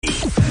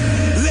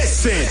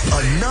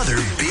Another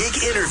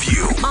big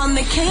interview on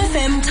the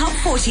KFM Top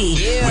 40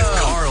 with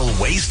Carl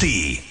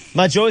Wasty.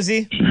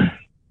 Majosi,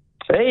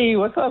 Hey,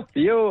 what's up?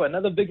 Yo,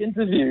 another big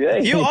interview.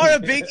 Hey.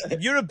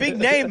 you're a big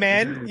name,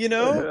 man. You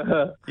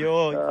know,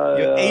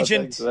 your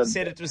agent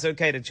said it was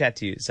okay to chat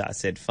to you, so I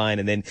said fine.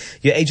 And then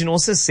your agent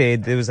also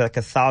said there was like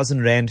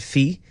 1,000 rand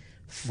fee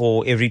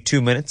for every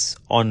 2 minutes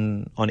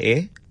on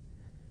air.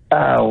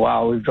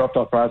 Wow, we've dropped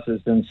our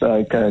prices since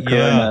Corona.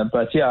 Yeah.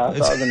 But yeah,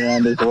 1,000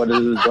 rand is what it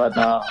is right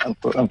now,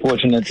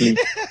 unfortunately.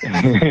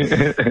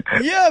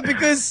 Yeah,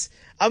 because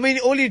I mean,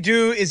 all you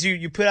do is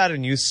you put out a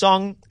new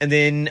song, and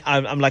then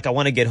I'm like, I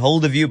want to get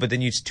hold of you, but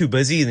then you're too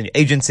busy, and then your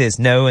agent says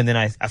no, and then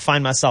I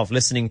find myself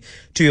listening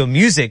to your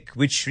music,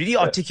 which really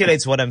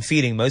articulates what I'm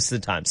feeling most of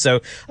the time.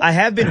 So I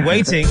have been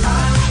waiting.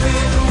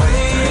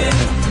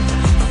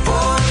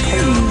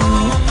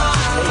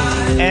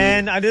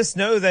 And I just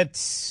know that,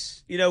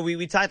 you know,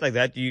 we tight like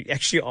that. You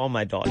actually are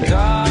my darling.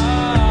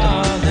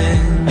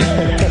 Darling,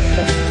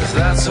 if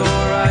that's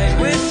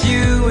alright with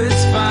you,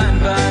 it's fine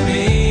by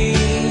me.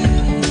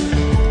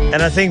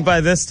 And I think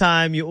by this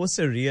time you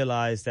also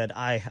realize that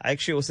I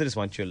actually also just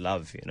want your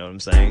love. You know what I'm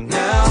saying?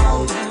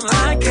 Now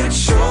I can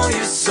show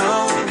you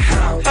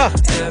somehow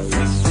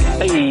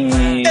everything.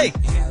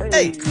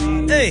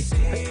 Hey.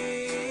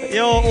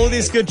 Yo, all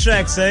these good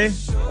tracks, eh?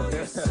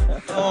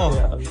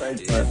 Oh,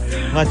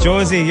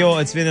 Majosi, yo,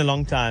 it's been a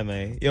long time,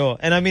 eh? Yo,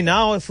 and I mean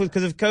now,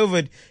 because of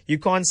COVID, you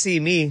can't see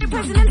me.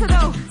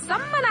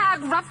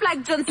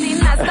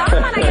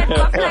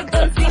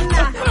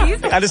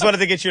 I just wanted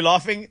to get you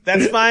laughing.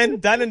 That's fine.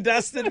 Done and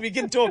dusted. We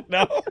can talk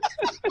now.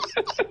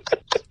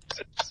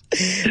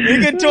 We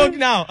can talk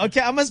now.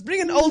 Okay, I must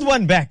bring an old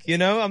one back, you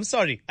know? I'm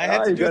sorry. I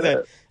had to do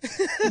that.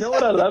 You know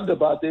what I loved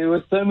about it? There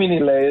were so many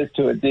layers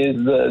to it. There's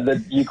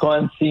the You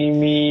Can't See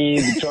Me,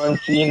 the John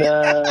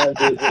Cena,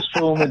 there's the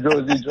Shaw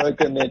Majosi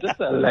joke in there. Just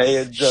a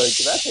layered joke.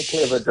 That's a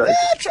clever joke.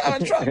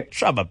 Yeah,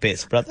 try my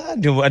best, brother. I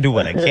do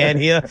what I can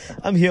here.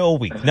 I'm here all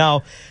week.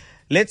 Now,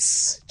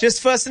 let's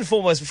just first and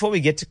foremost, before we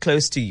get too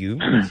close to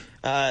you,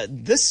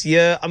 this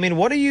year, I mean,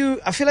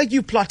 I feel like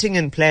you're plotting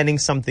and planning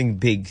something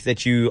big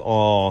that you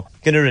are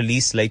going to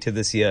release later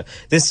this year.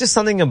 There's just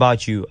something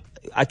about you.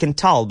 I can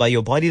tell by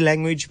your body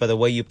language, by the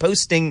way you're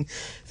posting,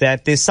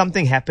 that there's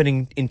something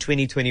happening in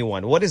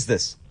 2021. What is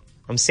this?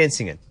 I'm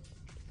sensing it.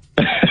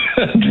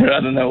 I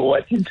don't know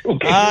what you're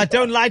talking about.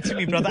 Don't lie to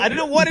me, brother. I don't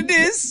know what it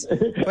is,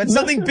 but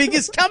something big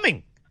is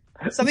coming.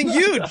 Something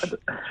huge.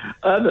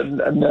 I don't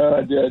no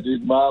idea,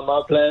 dude.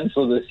 My plans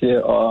for this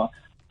year are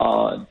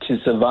to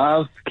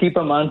survive, keep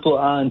a mindful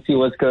eye and see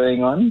what's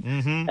going on.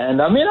 Mm-hmm. And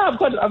I mean, I've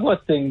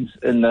got things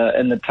in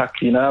the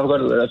tuck, you know. I've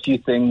got a few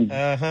things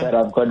that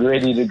I've got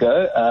ready to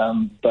go.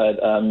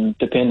 But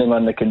depending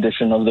on the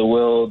condition of the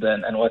world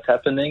and what's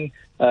happening,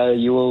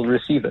 you will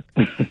receive it.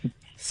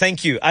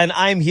 Thank you. And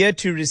I'm here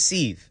to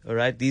receive, all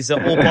right? These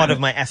are all part of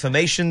my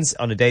affirmations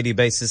on a daily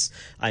basis.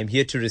 I'm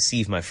here to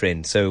receive, my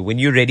friend. So when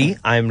you're ready,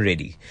 I'm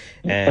ready.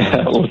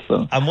 And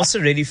awesome. I'm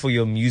also ready for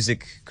your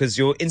music, because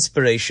your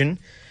inspiration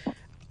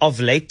of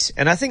late,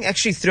 and I think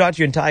actually throughout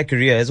your entire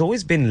career, has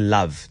always been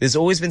love. There's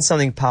always been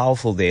something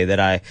powerful there that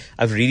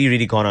I've really,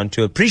 really gone on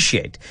to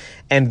appreciate.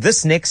 And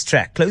this next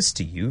track, Close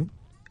to You,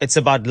 it's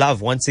about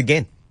love once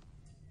again.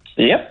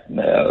 Yep,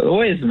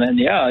 always, man.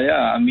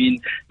 Yeah. I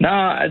mean,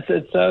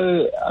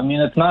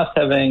 it's nice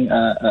having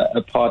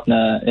a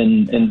partner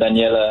in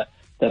Daniela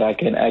that I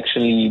can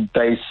actually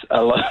base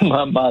a lot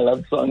of my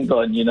love songs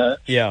on, you know?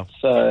 Yeah.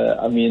 So,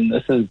 I mean,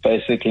 this is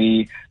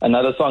basically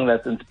another song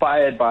that's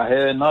inspired by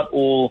her, not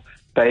all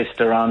based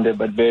around her,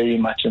 but very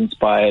much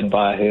inspired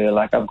by her.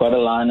 Like, I've got a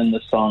line in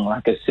the song,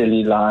 like a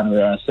silly line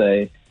where I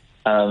say,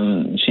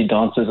 she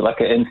dances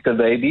like an Insta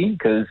baby,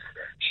 because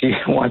she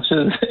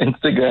watches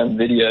Instagram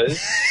videos.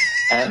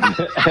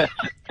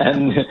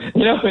 And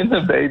you know, when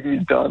the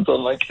babies dance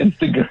on like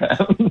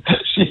Instagram,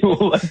 she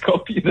will like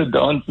copy the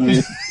dance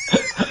moves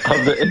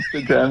of the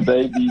Instagram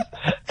babies,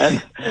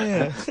 and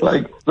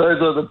like those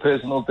are the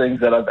personal things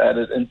that I've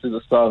added into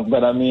the song.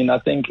 But I mean, I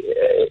think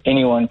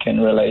anyone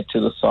can relate to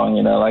the song.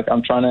 You know, like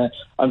I'm trying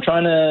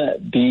to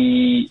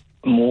be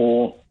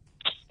more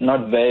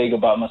not vague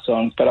about my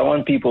songs, but I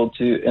want people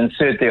to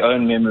insert their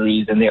own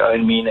memories and their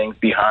own meanings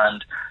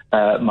behind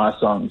my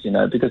songs, you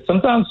know, because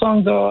sometimes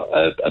songs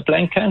are a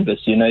blank canvas,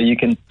 you know, you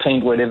can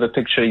paint whatever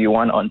picture you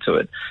want onto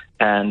it.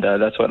 And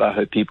that's what I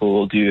hope people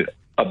will do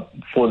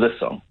for this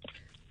song.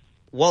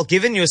 Well,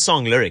 given your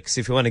song lyrics,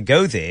 if you want to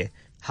go there,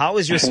 how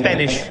is your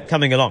Spanish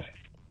coming along?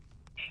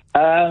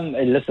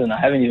 Listen, I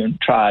haven't even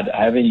tried.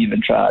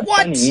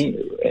 What? Funny.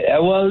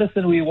 Well,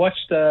 listen, we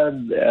watched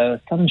some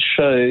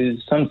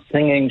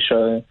singing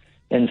show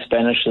in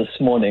Spanish this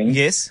morning.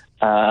 Yes.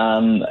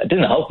 It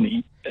didn't help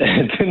me.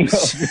 It didn't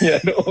help me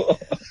at all.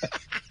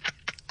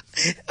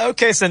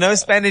 Okay, so no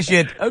Spanish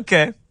yet.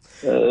 Okay.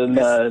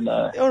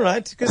 No. All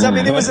right. Because, I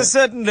mean, there was a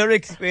certain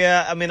lyric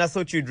where, I mean, I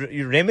thought you'd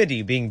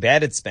remedy being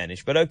bad at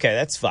Spanish, but okay,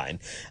 that's fine.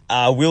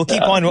 We'll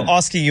keep on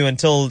asking you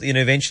until, you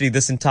know, eventually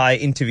this entire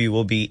interview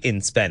will be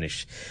in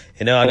Spanish.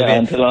 You know, Yeah,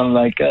 until I'm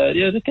like,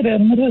 you know,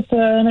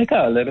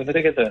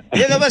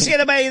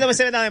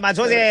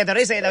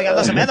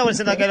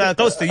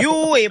 close to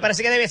you,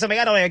 parece que debe ser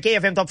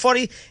KFM Top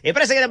 40,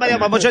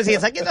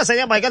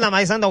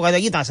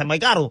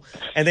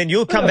 and then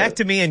you'll come back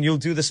to me and you'll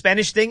do the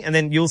Spanish thing, and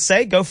then you'll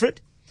say, go for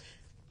it.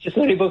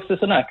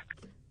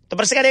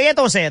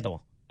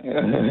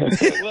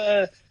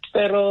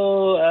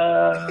 Pero,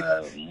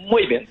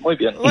 muy bien. Muy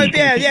bien,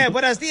 yeah.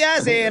 Buenos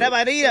días,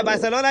 María,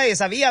 Barcelona,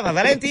 Sevilla,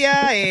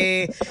 Valencia,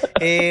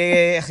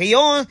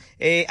 Gijón,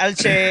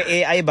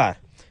 Elche, Eibar.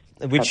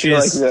 Which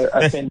is like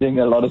offending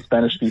a lot of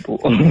Spanish people.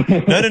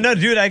 No,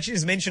 dude, I actually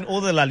just mentioned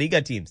all the La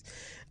Liga teams.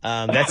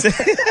 That's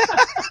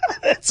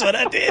that's what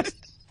I did.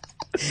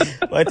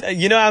 But,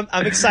 you know,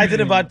 I'm excited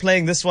about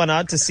playing this one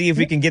out to see if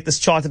we can get this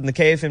charted in the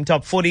KFM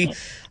Top 40.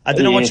 I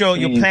don't know what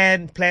your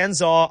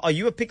plans are. Are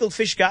you a pickled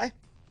fish guy?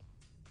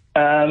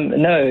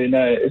 No.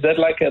 Is that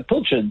like a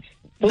pilchard?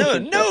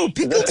 No,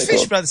 pickled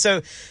fish, brother.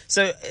 So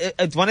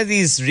one of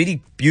these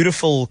really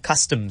beautiful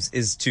customs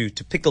is to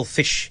pickle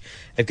fish.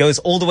 It goes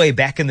all the way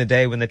back in the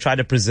day when they tried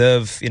to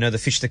preserve, you know, the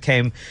fish that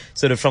came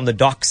sort of from the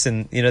docks,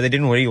 and, you know, they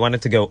didn't really want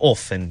it to go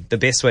off. And the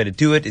best way to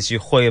do it is you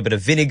hoy a bit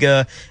of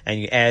vinegar and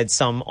you add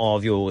some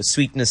of your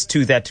sweetness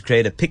to that to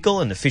create a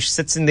pickle, and the fish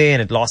sits in there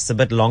and it lasts a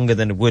bit longer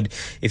than it would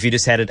if you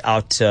just had it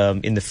out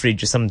in the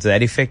fridge or something to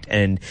that effect.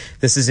 And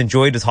this is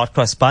enjoyed with hot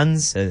cross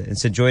buns.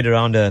 It's enjoyed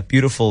around a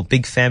beautiful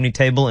big family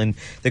table. And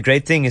the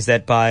great thing is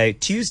that by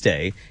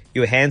Tuesday,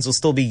 your hands will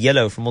still be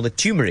yellow from all the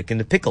turmeric in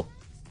the pickle.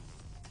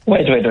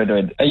 Wait.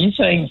 Are you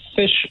saying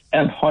fish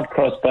and hot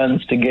cross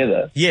buns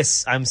together?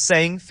 Yes, I'm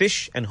saying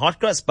fish and hot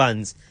cross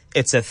buns.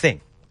 It's a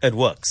thing. It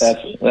works.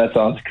 That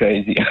sounds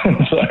crazy.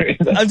 I'm sorry.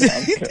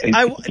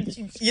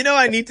 You know,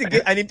 I need to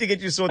get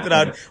you sorted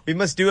out. We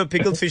must do a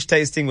pickled fish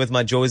tasting with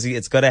my Josie.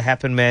 It's got to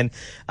happen, man.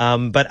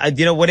 But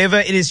you know, whatever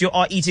it is you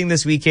are eating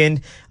this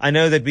weekend, I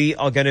know that we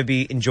are going to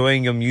be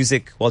enjoying your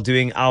music while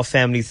doing our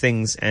family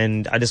things.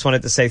 And I just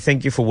wanted to say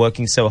thank you for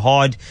working so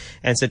hard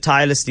and so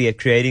tirelessly at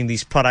creating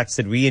these products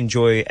that we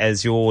enjoy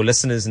as your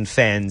listeners and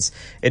fans.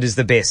 It is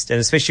the best. And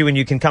especially when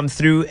you can come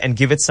through and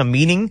give it some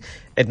meaning,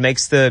 it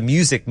makes the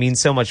music mean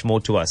so much more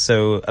to us.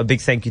 So a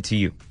big thank you to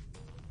you.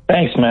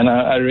 Thanks, man.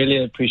 I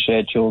really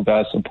appreciate your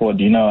guys' support.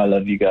 You know I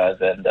love you guys,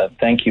 and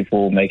thank you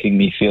for making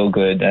me feel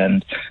good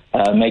and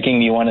making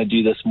me want to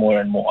do this more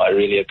and more. I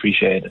really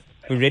appreciate it.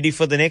 We're ready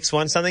for the next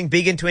one. Something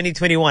big in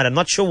 2021. I'm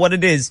not sure what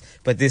it is,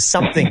 but there's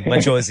something, my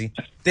Josie.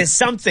 There's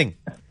something.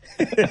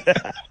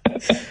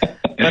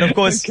 But of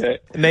course, okay.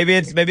 Maybe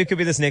it could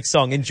be this next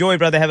song. Enjoy,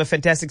 brother. Have a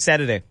fantastic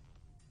Saturday.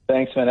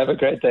 Thanks, man. Have a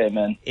great day,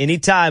 man.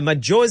 Anytime. A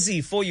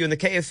Josie for you in the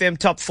KFM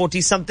Top 40.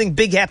 Something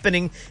big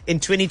happening in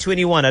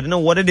 2021. I don't know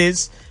what it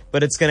is,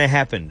 but it's going to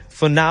happen.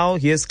 For now,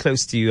 here's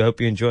Close to You. I hope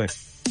you enjoy.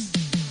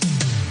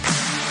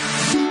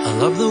 I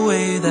love the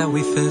way that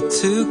we fit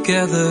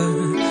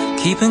together,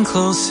 keeping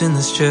close in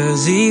this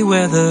Jersey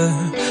weather.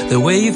 The way you